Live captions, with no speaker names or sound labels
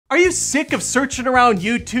Are you sick of searching around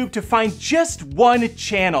YouTube to find just one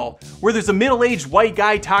channel where there's a middle-aged white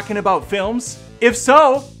guy talking about films? If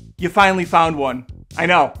so, you finally found one. I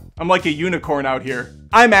know, I'm like a unicorn out here.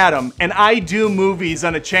 I'm Adam, and I do movies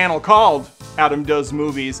on a channel called Adam Does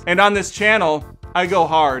Movies. And on this channel, I go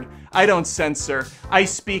hard. I don't censor. I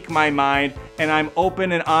speak my mind, and I'm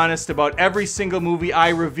open and honest about every single movie I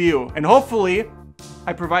review. And hopefully,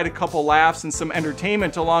 I provide a couple laughs and some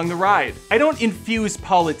entertainment along the ride. I don't infuse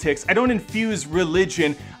politics. I don't infuse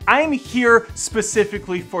religion. I'm here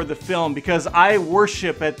specifically for the film because I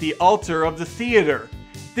worship at the altar of the theater.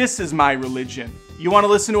 This is my religion. You want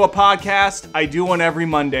to listen to a podcast? I do one every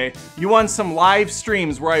Monday. You want some live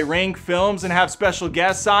streams where I rank films and have special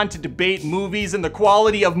guests on to debate movies and the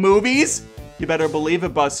quality of movies? You better believe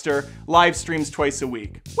it, Buster. Live streams twice a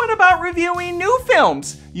week. What about reviewing new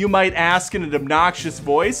films? You might ask in an obnoxious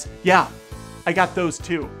voice. Yeah, I got those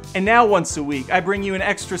too. And now once a week, I bring you an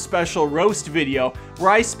extra special roast video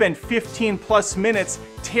where I spend 15 plus minutes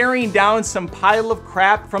tearing down some pile of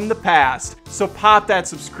crap from the past. So pop that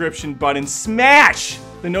subscription button, smash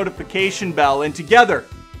the notification bell, and together,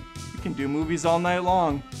 we can do movies all night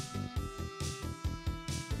long.